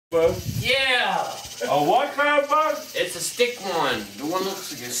Bug? Yeah! A what kind of bug? It's a stick one. The one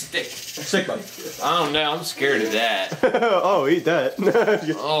looks like a stick. Stickbug. I don't know, I'm scared of that. Oh, eat that.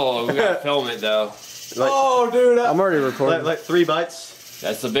 Oh, we gotta film it though. Like, Oh, dude. I'm already recording. like 3 bites.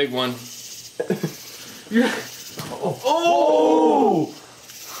 That's the big one. Oh!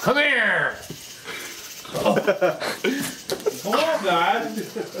 Come here! Come on,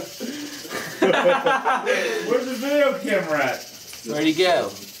 guys. Where's the video camera at? Where'd he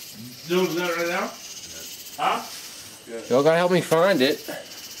go? Doing that right now? Huh? Y'all gotta help me find it.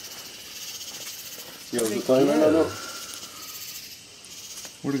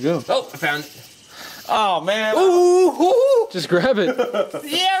 Where'd it go? Oh, I found it. Oh, man. Ooh! Just grab it.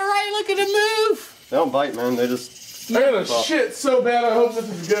 Yeah, right, look at it move! They don't bite, man. They just... I got a shit so bad, I hope this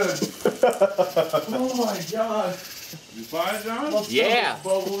is good. Oh, my God. You find it, John? Yeah.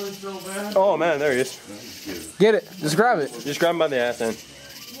 Bubbling so bad. Oh, man. There he is. Get it. Just grab it. Just grab him by the ass end.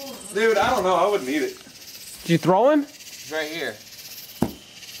 Dude, I don't know. I wouldn't eat it. Did you throw him? It's right here.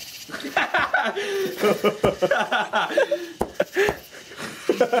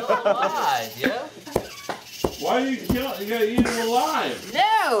 Still alive, yeah? Why do you kill it? You gotta eat it alive.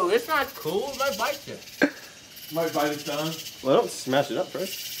 No, it's not cool. It might bite you. Might bite its tongue. Well, don't smash it up, right?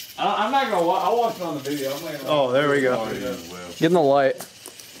 I'm not gonna watch. I'll watch it on the video. I'm not gonna Oh, there we go. watch it. Get in the light.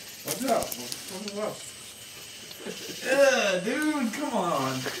 What's up? Dude, come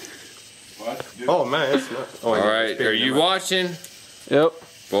on. What? Dude? Oh, man. It's not... Oh, Alright, are you watching? Yep.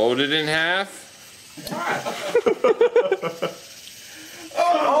 Fold it in half.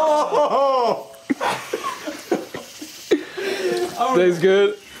 Oh! Tastes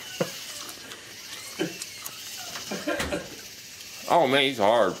good. Oh man, he's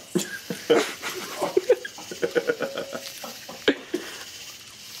hard.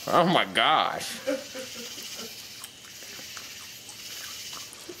 Oh my gosh.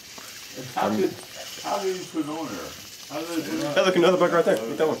 How did you put it on there? How did they put it on? Hey, look, another bug right there.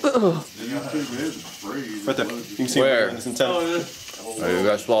 Eat that one. Right there. You can see Where? it's inside. Oh, you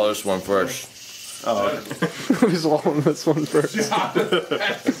gotta swallow this one first. Oh, okay. We swallowed this one first.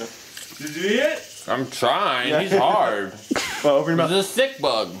 Did you eat it? I'm trying. He's hard. Well, open your mouth. This is a stick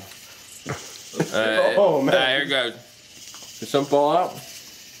bug. Oh, man. Here it goes. Did some fall out?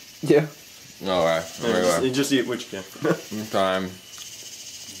 Yeah. Alright. You just eat what you can. I'm trying.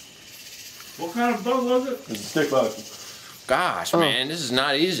 What kind of bug was it? It's a stick bug. Gosh, man, this is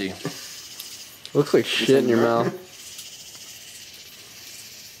not easy. Looks like shit in your mouth.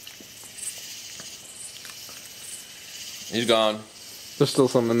 He's gone. There's still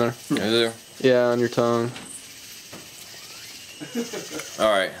some in there. Is there? Yeah, on your tongue.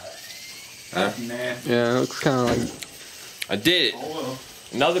 Alright. Huh? Nasty. Yeah, it looks kind of like... I did it. Oh, well.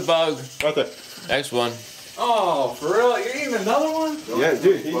 Another bug. Right there. Next one. Oh, for real? You're eating another one? Yeah,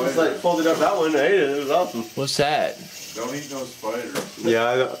 dude, he just like folded up that one and ate it. It was awesome. What's that? Don't eat those spiders.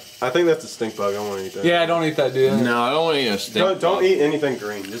 Yeah, I think that's a stink bug. I want to eat that. Yeah, don't eat that, dude. No, I don't want to eat a stink Don't bug. eat anything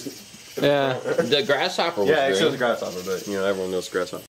green. Just Yeah. The grasshopper was yeah, green. except the grasshopper, but you know everyone knows grasshopper.